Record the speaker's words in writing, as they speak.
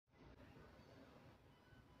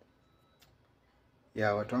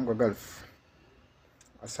Ya watu wangu wa Gulf,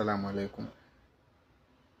 assalamu alaikum.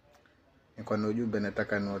 Niko na ujumbe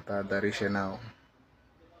nataka niwatahadharishe nao.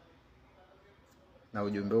 Na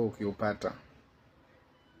ujumbe huu ukiupata,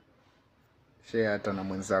 share hata na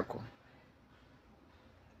mwenzako.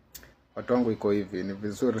 Watu wangu, iko hivi, ni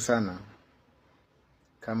vizuri sana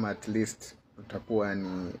kama at least utakuwa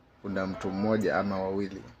ni kuna mtu mmoja ama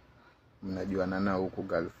wawili mnajuana nao huku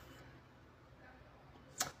Gulf.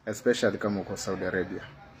 Especially kama uko Saudi Arabia.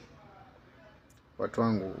 Watu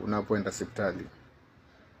wangu, unapoenda hospitali,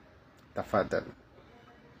 tafadhali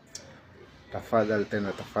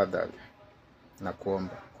na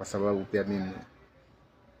kuomba, kwa sababu pia mimi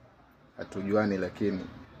hatujuani, lakini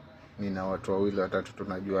nina watu wawili watatu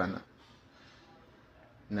tunajuana,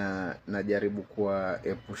 na najaribu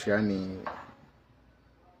kuwaepushani.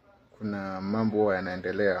 Kuna mambo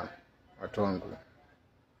yanaendelea, watu wangu,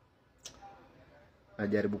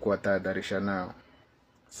 najaribu kuwatahadharisha nao.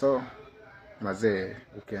 So mazee,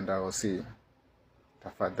 ukienda OC,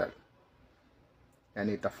 tafadhali,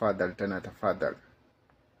 yani tafadhali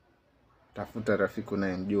tafuta rafiki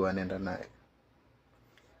unayemjua, nenda naye,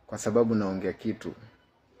 kwa sababu naongea kitu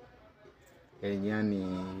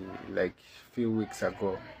yani like few weeks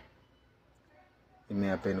ago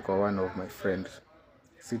imehappen kwa one of my friends.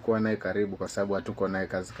 Sikuwa naye karibu kwa sababu hatuko naye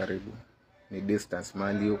kazi karibu, ni distance.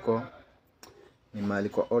 Mahali huko ni mahali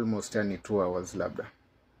kwa almost 2 hours labda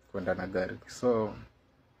kwenda na gari. So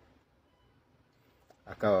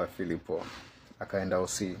akawa Filipo akaenda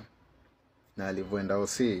OC, na alivyoenda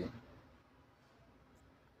OC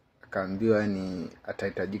akaambiwa ni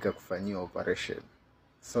atahitajika kufanyiwa operation.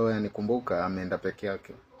 So yani kumbuka, ameenda peke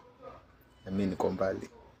yake na mimi niko mbali.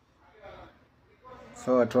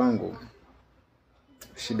 So watu wangu,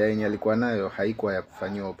 shida yenye alikuwa nayo haikuwa ya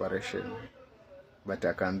kufanyiwa operation, but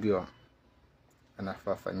akaambiwa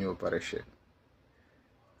anafaa fanyiwa operation.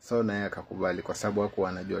 So naye akakubali kwa sababu hakuwa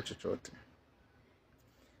anajua chochote.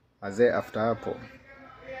 Mazee, after hapo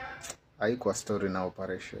haikuwa story na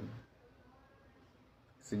operation.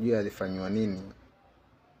 Sijui alifanywa nini.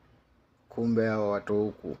 Kumbe hao watu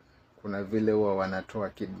huku kuna vile huwa wanatoa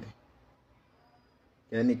kidney.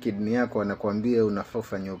 Yani kidney yako wanakuambia unafaa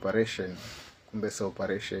ufanye operation, kumbe sio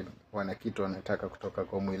operation. Wana kitu wanataka kutoka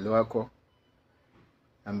kwa mwili wako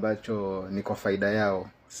ambacho ni kwa faida yao,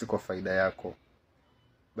 si kwa faida yako.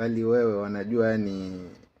 Bali wewe wanajua, yani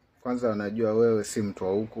kwanza wanajua wewe si mtu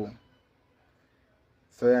wa huku.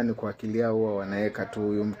 So yani kwa akili yao huwa wanaweka tu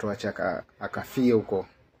huyu mtu acha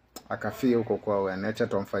akafie huko kwao, yani acha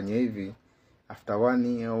tumfanyie hivi, after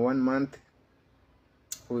 1 month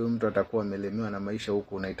huyu mtu atakuwa amelemewa na maisha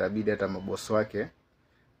huku, na itabidi hata mabosi wake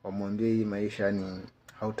wamwambie hii maisha yani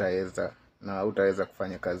hautaweza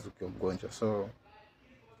kufanya kazi ukiwa mgonjwa. So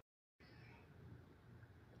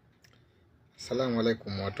assalamu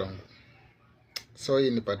alaikum watu wangu. So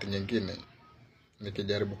hii ni pati nyingine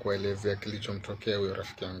nikijaribu kuelezea kilichomtokea huyo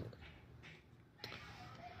rafiki yangu.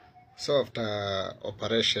 So after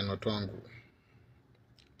operation, watu wangu,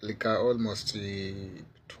 lika almost 2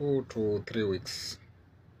 to 3 weeks,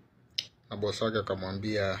 na boss wake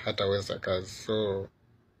akamwambia hataweza kazi. So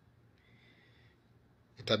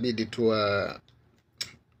itabidi tu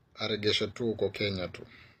aregeshe tu huko Kenya tu.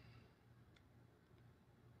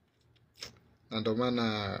 Na ndio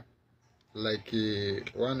maana like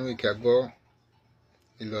 1 week ago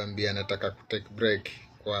niliwaambia nataka kutake break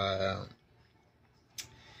kwa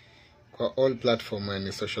all platform,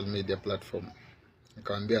 yani social media platform.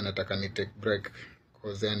 Nikamwambia nataka ni take break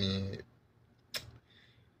cause yani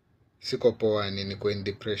siko poa, niko in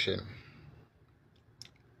depression.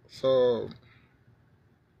 So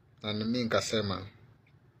na mimi nikasema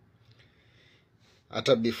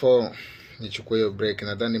hata before nichukue hiyo break,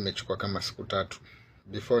 nadhani nimechukua kama siku 3.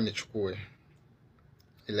 Before nichukue,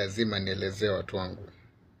 lazima nielezee watu wangu,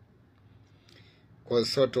 kwa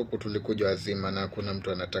sote huku tulikuja wazima na kuna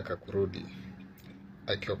mtu anataka kurudi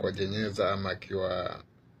akiwa kwa jenyeza ama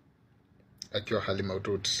akiwa hali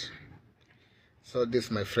mahututi. So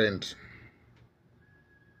this my friend,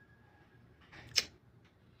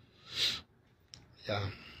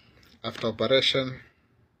 after operation,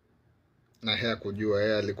 na yeye kujua,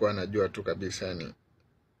 yeye alikuwa anajua tu kabisa yani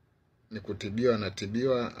ni kutibiwa,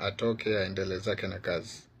 anatibiwa atoke aendelee zake na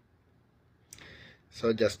kazi.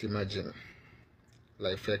 So just imagine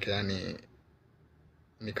life yake yani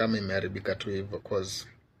ni kama imeharibika tu hivyo, cause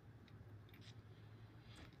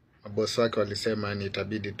mabosi wake walisema ni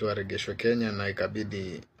itabidi tu aregeshwe Kenya, na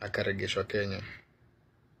ikabidi akaregeshwa Kenya.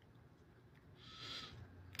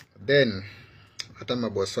 Then hata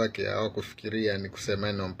mabosi wake hawakufikiria ni kusema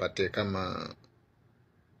wampatie kama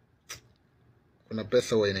kuna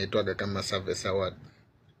pesa huwa inaitwaga kama service award,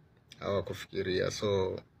 hawakufikiria.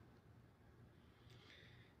 So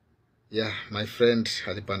yeah, my friend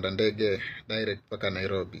alipanda ndege direct mpaka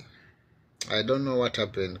Nairobi. I don't know what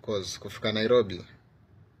happened, cause kufika Nairobi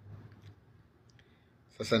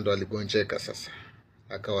sasa ndo aligonjeka. Sasa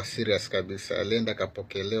akawa serious kabisa, alienda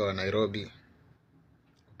kapokelewa Nairobi.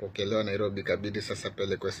 Kupokelewa Nairobi kabidi sasa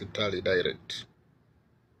pelekwe hospitali direct.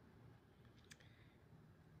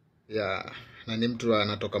 Yeah, na ni mtu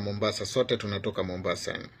anatoka Mombasa, sote tunatoka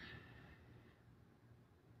Mombasa.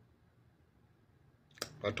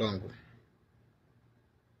 Watu wangu,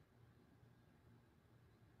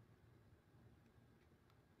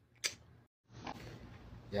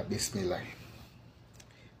 ya bismillah.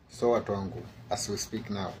 So watu wangu, as we speak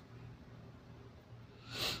now,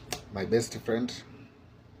 my best friend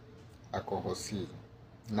ako hosi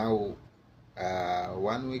now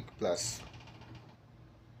 1 week plus,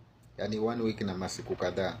 yani 1 week na masiku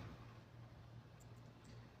kadhaa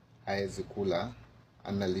haezi kula,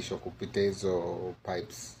 analishwa kupita hizo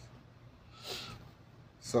pipes.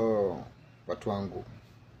 So watu wangu,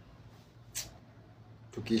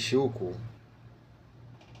 tukiishi huku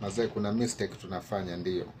mazee, kuna mistake tunafanya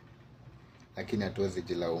ndio, lakini hatuwezi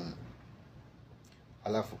jilaumu.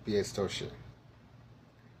 Alafu pia istoshe,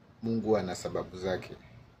 Mungu ana sababu zake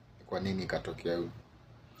kwa nini ikatokea hivi.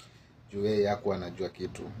 Juu yeye yako anajua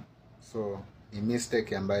kitu. So ni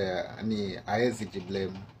mistake ambayo ni haezi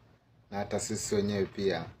jiblame, na hata sisi wenyewe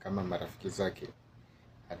pia kama marafiki zake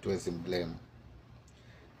hatuwezi blame.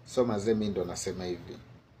 So mazee, mimi ndo nasema hivi,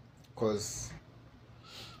 cause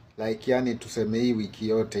like yani tuseme hii wiki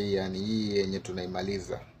yote hii, yani hii yenye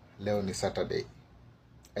tunaimaliza leo ni Saturday.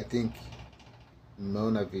 I think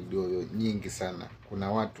nimeona video nyingi sana,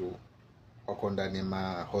 kuna watu wako ndani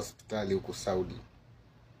ya hospitali huku Saudi.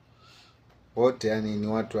 Wote yani ni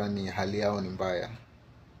watu yani hali yao ni mbaya.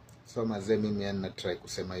 So mazee, mimi yani na try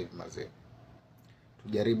kusema hivi mazee,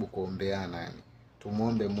 tujaribu kuombeana, yani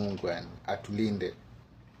tumuombe Mungu yani atulinde,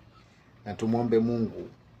 na tumuombe Mungu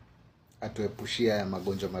atuepushia ya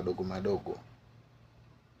magonjwa madogo madogo.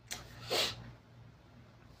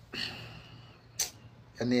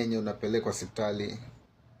 Yani yenye unapelekwa hospitali,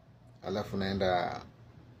 alafu unaenda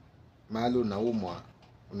mahali unaumwa,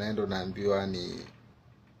 unaenda unaambiwa ni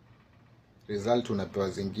result unapewa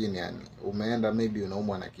zingine. Yani umeenda maybe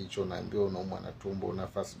unaumwa na kichwa, unaambiwa unaumwa na tumbo,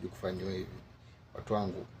 unafaa sijui kufanywa hivi. Watu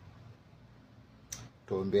wangu,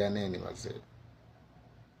 tuombeaneni wazee.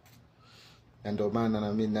 Na ndio maana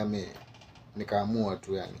na mimi nikaamua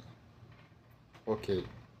tu yani, okay,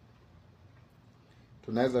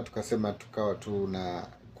 tunaweza tukasema tukawa tu na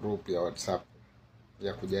group ya WhatsApp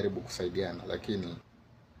ya kujaribu kusaidiana, lakini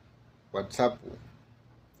WhatsApp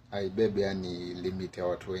haibebe yani limit ya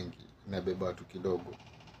watu wengi, inabeba watu kidogo.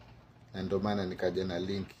 Na ndio maana nikaja na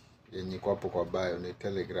link yenye iko hapo kwa bio, ni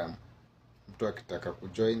Telegram. Mtu akitaka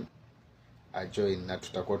kujoin ajoin, na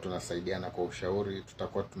tutakuwa tunasaidiana kwa ushauri,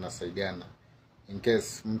 tutakuwa tunasaidiana in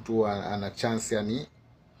case mtu ana chance yani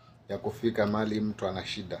ya kufika mali mtu ana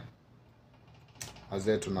shida.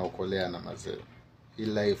 Mazee, tunaokolea na mazee. Hii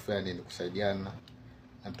life yani ni kusaidiana,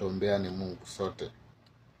 na tuombeane Mungu sote,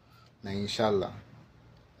 na inshallah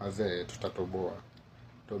mazee tutatoboa.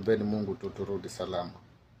 Tuombeeni Mungu tu turudi salama.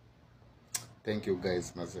 Thank you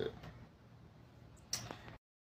guys mazee.